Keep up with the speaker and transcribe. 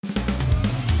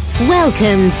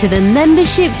Welcome to the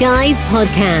Membership Guys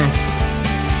podcast.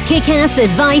 Kick-ass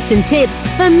advice and tips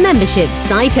for membership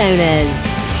site owners.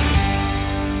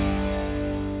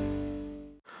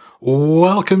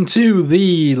 Welcome to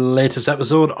the latest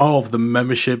episode of the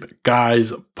Membership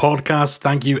Guys podcast.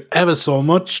 Thank you ever so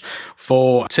much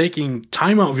for taking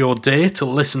time out of your day to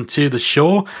listen to the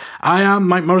show. I am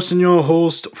Mike Morrison, your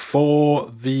host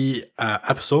for the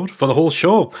episode, for the whole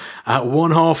show,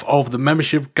 one half of the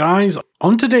Membership Guys.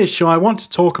 On today's show, I want to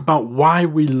talk about why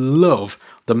we love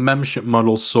the membership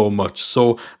model so much.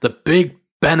 So the big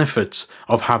benefits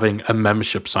of having a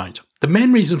membership site. The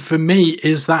main reason for me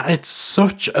is that it's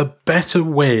such a better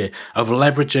way of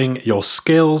leveraging your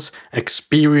skills,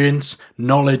 experience,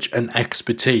 knowledge, and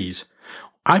expertise.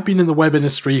 I've been in the web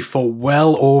industry for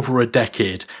well over a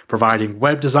decade, providing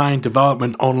web design,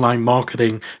 development, online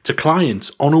marketing to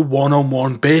clients on a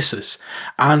one-on-one basis.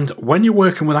 And when you're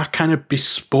working with that kind of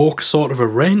bespoke sort of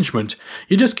arrangement,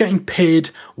 you're just getting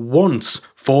paid once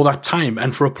for that time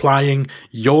and for applying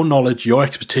your knowledge, your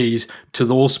expertise to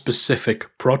those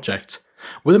specific projects.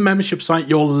 With a membership site,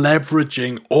 you're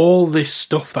leveraging all this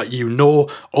stuff that you know,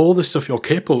 all this stuff you're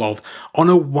capable of on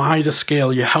a wider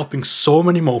scale. You're helping so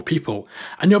many more people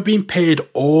and you're being paid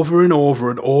over and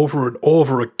over and over and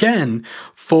over again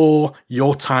for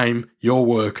your time, your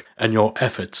work, and your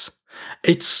efforts.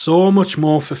 It's so much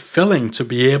more fulfilling to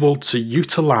be able to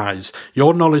utilize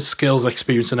your knowledge, skills,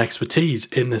 experience, and expertise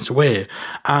in this way.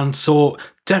 And so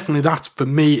definitely that for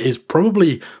me is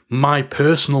probably my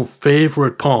personal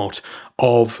favorite part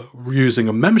of using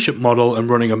a membership model and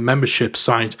running a membership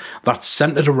site that's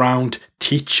centered around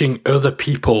teaching other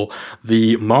people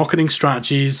the marketing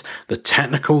strategies, the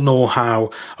technical know-how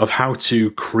of how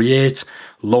to create,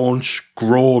 launch,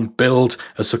 grow, and build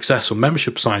a successful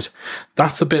membership site.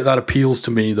 That's the bit that appeals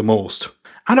to me the most.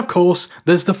 And of course,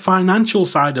 there's the financial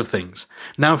side of things.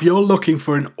 Now, if you're looking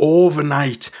for an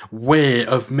overnight way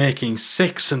of making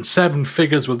 6 and 7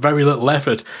 figures with very little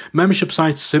effort, membership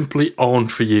sites simply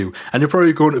aren't for you. And you're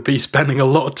probably going to be spending a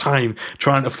lot of time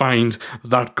trying to find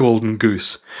that golden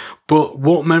goose. But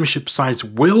what membership sites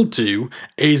will do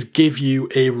is give you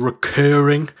a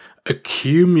recurring,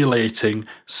 accumulating,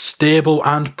 stable,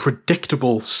 and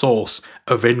predictable source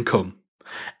of income.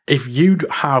 If you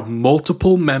have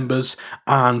multiple members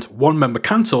and one member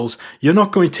cancels, you're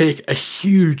not going to take a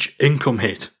huge income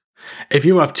hit. If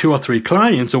you have 2 or 3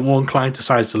 clients and one client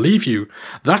decides to leave you,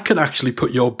 that could actually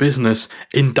put your business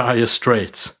in dire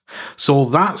straits. So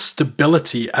that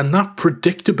stability and that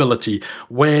predictability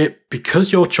where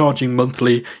because you're charging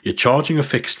monthly, you're charging a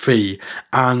fixed fee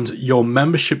and your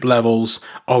membership levels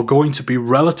are going to be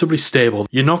relatively stable.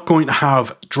 You're not going to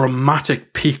have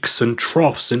dramatic peaks and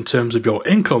troughs in terms of your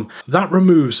income. That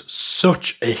removes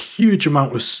such a huge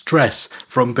amount of stress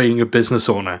from being a business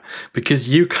owner because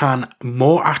you can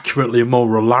more accurately and more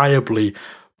reliably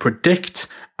predict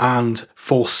and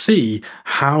foresee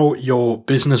how your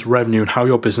business revenue and how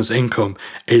your business income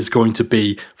is going to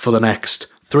be for the next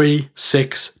 3,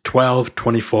 6, 12,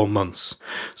 24 months.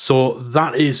 So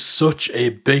that is such a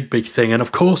big thing. And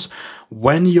of course,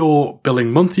 when you're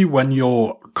billing monthly, when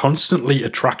you're constantly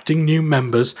attracting new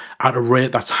members at a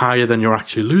rate that's higher than you're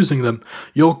actually losing them,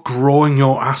 you're growing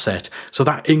your asset. So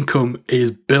that income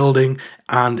is building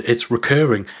and it's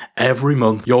recurring. Every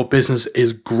month, your business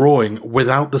is growing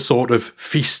without the sort of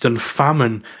feast and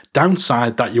famine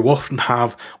downside that you often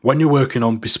have when you're working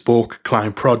on bespoke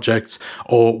client projects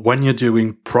or when you're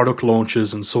doing product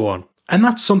launches and so on. And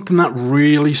that's something that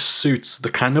really suits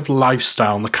the kind of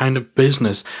lifestyle and the kind of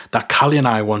business that Callie and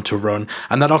I want to run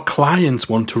and that our clients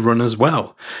want to run as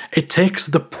well. It takes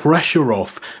the pressure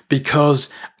off because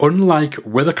unlike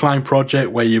with a client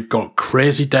project where you've got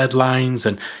crazy deadlines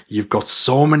and you've got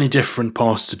so many different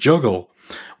parts to juggle,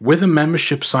 with a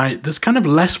membership site, there's kind of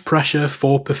less pressure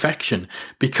for perfection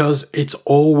because it's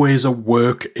always a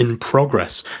work in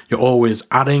progress. You're always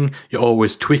adding, you're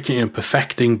always tweaking and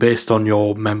perfecting based on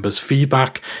your members'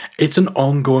 feedback. It's an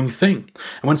ongoing thing.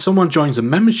 And when someone joins a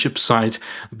membership site,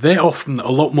 they're often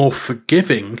a lot more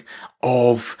forgiving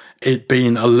of it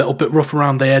being a little bit rough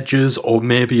around the edges or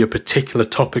maybe a particular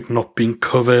topic not being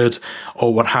covered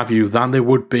or what have you than they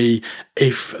would be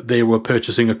if they were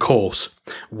purchasing a course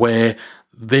where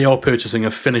they are purchasing a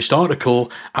finished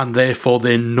article and therefore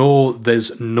they know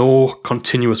there's no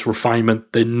continuous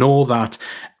refinement. They know that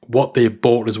what they've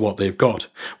bought is what they've got.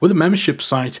 With a membership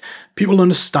site, people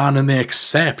understand and they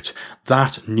accept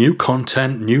that new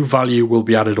content, new value will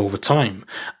be added over time,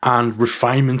 and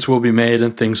refinements will be made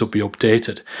and things will be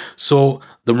updated. So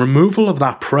the removal of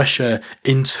that pressure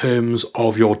in terms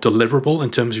of your deliverable, in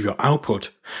terms of your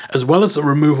output, as well as the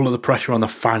removal of the pressure on the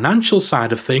financial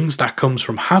side of things that comes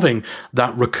from having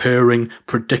that recurring,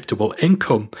 predictable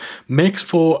income, makes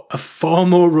for a far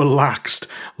more relaxed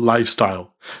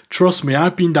lifestyle. Trust me,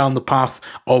 I've been down the path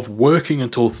of working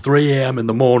until 3 a.m. in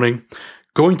the morning,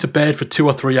 going to bed for 2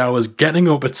 or 3 hours, getting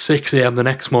up at 6 a.m. the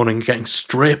next morning, getting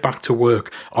straight back to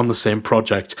work on the same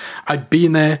project. I've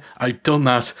been there, I've done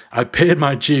that, I paid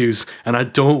my dues, and I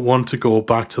don't want to go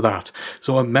back to that.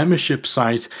 So a membership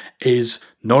site is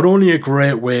not only a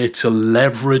great way to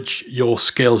leverage your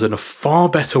skills in a far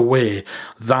better way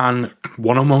than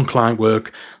one-on-one client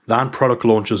work, than product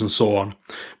launches and so on,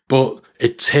 but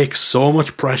it takes so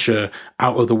much pressure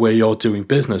out of the way you're doing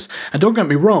business. And don't get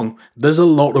me wrong, there's a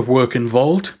lot of work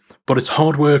involved, but it's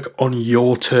hard work on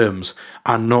your terms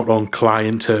and not on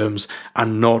client terms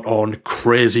and not on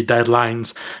crazy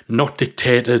deadlines, not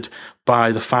dictated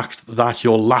by the fact that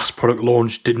your last product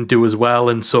launch didn't do as well,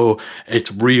 and so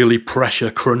it's really pressure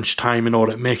crunch time in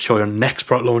order to make sure your next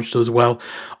product launch does well.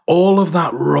 All of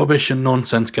that rubbish and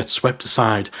nonsense gets swept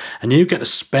aside, and you get to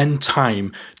spend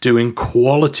time doing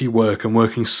quality work and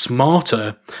working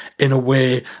smarter in a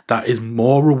way that is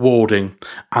more rewarding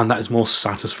and that is more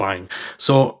satisfying.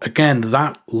 So again,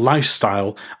 that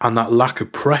lifestyle and that lack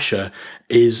of pressure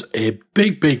is a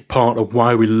big part of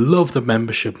why we love the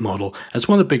membership model. It's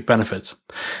one of the big benefits.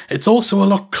 It's also a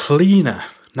lot cleaner.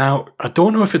 Now, I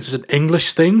don't know if it's an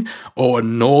English thing or a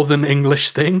Northern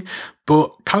English thing, but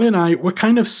Callie and I, we're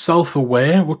kind of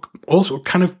self-aware. We're also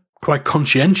kind of quite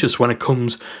conscientious when it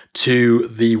comes to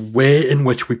the way in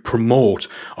which we promote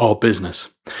our business.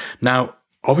 Now,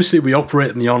 obviously, we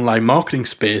operate in the online marketing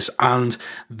space, and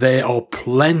there are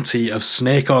plenty of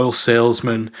snake oil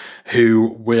salesmen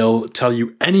who will tell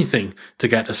you anything to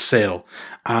get a sale.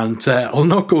 And I'll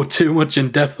not go too much in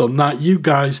depth on that. You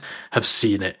guys have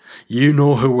seen it. You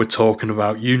know who we're talking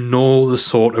about. You know the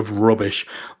sort of rubbish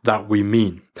that we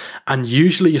mean. And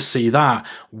usually you see that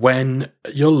when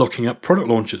you're looking at product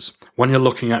launches, when you're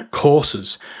looking at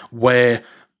courses, where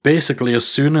basically, as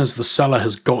soon as the seller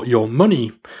has got your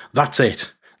money, that's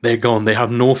it. They're gone. They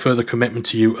have no further commitment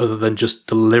to you other than just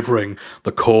delivering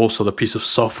the course or the piece of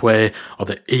software or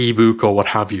the ebook or what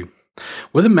have you.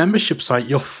 With a membership site,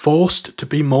 you're forced to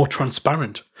be more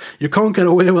transparent. You can't get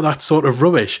away with that sort of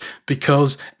rubbish,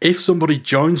 because if somebody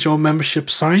joins your membership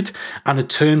site and it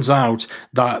turns out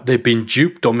that they've been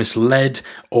duped or misled,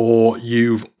 or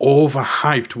you've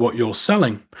overhyped what you're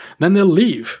selling, then they'll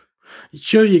leave.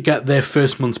 Sure, you get their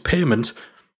first month's payment,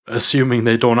 assuming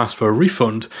they don't ask for a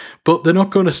refund, but they're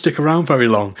not going to stick around very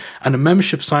long. And a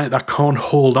membership site that can't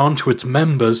hold on to its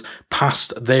members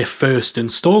past their first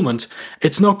installment,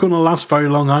 it's not going to last very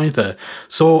long either.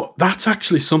 So that's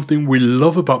actually something we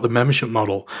love about the membership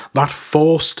model, that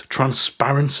forced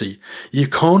transparency. You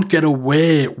can't get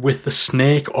away with the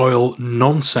snake oil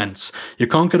nonsense. You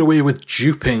can't get away with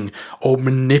duping or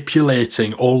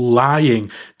manipulating or lying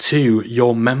to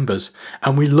your members.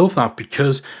 And we love that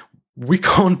because we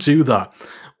can't do that.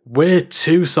 We're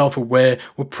too self-aware.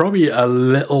 We're probably a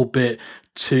little bit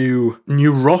too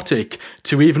neurotic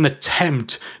to even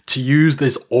attempt to use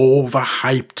this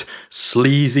overhyped,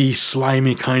 sleazy,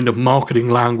 slimy kind of marketing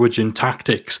language and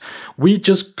tactics. We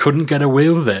just couldn't get away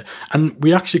with it. And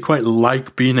we actually quite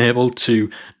like being able to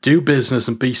do business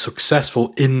and be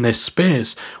successful in this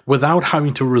space without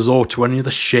having to resort to any of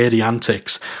the shady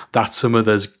antics that some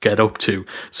others get up to.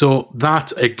 So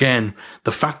that, again,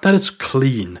 the fact that it's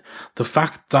clean, the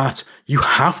fact that you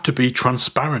have to be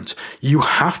transparent, you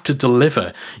have to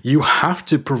deliver, you have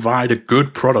to provide a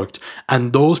good product,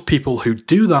 and those people who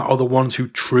do that are the ones who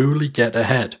truly get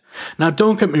ahead. Now,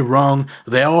 don't get me wrong,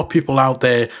 there are people out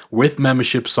there with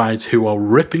membership sites who are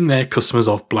ripping their customers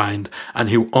off blind and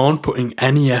who aren't putting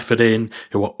any effort in,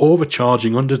 who are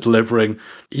overcharging, under-delivering.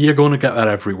 You're going to get that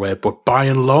everywhere, but by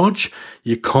and large,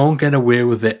 you can't get away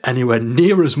with it anywhere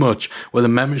near as much with a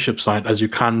membership site as you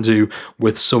can do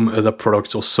with some other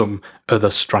products or some other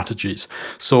strategies.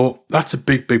 So that's a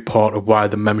big part of why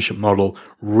the membership model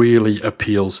really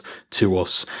appeals to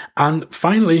us. And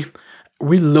finally,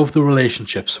 we love the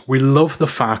relationships. We love the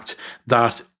fact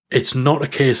that it's not a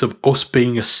case of us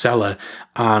being a seller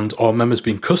and our members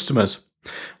being customers.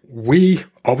 We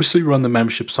obviously run the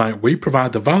membership site, we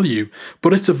provide the value,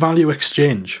 but it's a value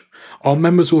exchange. Our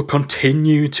members will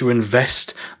continue to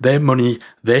invest their money,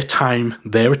 their time,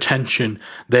 their attention,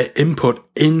 their input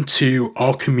into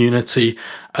our community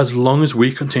as long as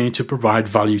we continue to provide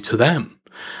value to them.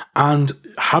 And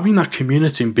having that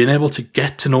community and being able to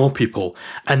get to know people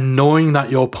and knowing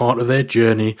that you're part of their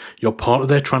journey, you're part of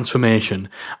their transformation,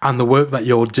 and the work that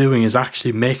you're doing is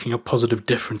actually making a positive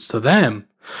difference to them.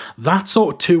 That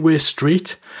sort of two-way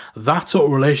street, that sort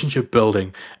of relationship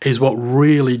building is what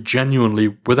really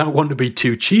genuinely, without wanting to be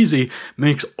too cheesy,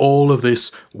 makes all of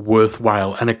this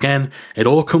worthwhile. And again, it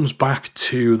all comes back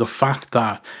to the fact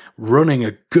that running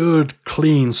a good,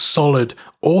 clean, solid,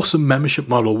 awesome membership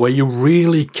model where you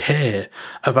really care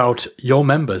about your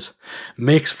members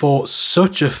makes for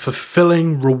such a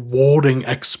fulfilling, rewarding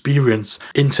experience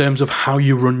in terms of how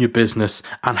you run your business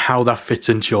and how that fits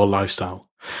into your lifestyle.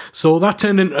 So that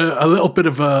turned into a little bit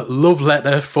of a love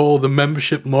letter for the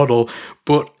membership model.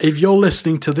 But if you're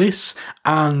listening to this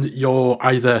and you're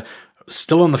either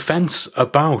still on the fence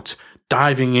about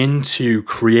diving into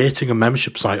creating a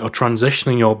membership site or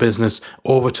transitioning your business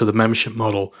over to the membership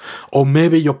model, or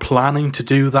maybe you're planning to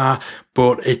do that,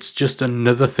 but it's just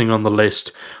another thing on the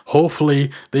list.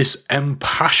 Hopefully this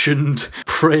impassioned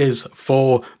praise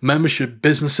for membership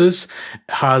businesses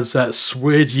has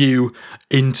swayed you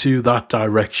into that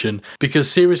direction, because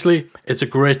seriously, it's a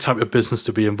great type of business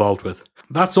to be involved with.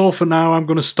 That's all for now. I'm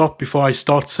going to stop before I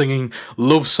start singing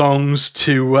love songs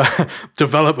to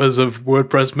developers of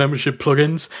WordPress membership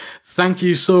plugins. Thank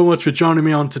you so much for joining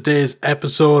me on today's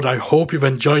episode. I hope you've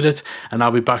enjoyed it, and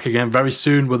I'll be back again very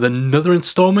soon with another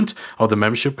installment of the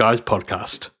Membership Guys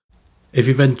podcast. If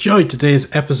you've enjoyed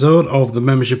today's episode of the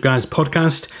Membership Guys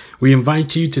podcast, we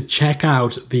invite you to check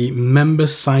out the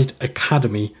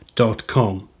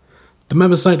membersiteacademy.com. The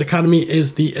Membersite Academy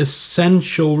is the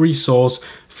essential resource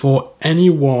for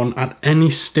anyone at any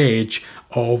stage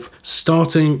of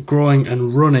starting, growing,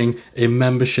 and running a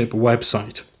membership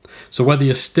website. So whether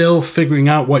you're still figuring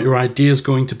out what your idea is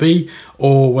going to be,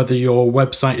 or whether your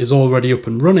website is already up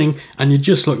and running and you're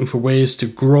just looking for ways to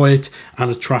grow it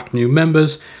and attract new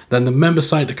members, then the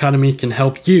Membersite Academy can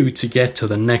help you to get to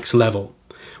the next level.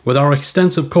 With our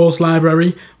extensive course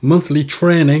library, monthly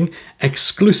training,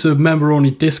 exclusive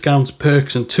member-only discounts,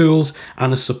 perks and tools,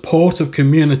 and a supportive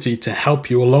community to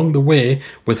help you along the way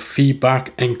with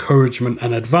feedback, encouragement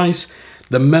and advice,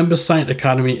 the Membersite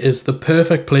Academy is the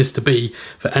perfect place to be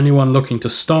for anyone looking to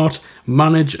start,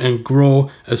 manage and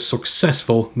grow a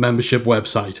successful membership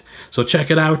website. So check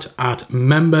it out at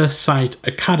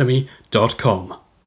membersiteacademy.com.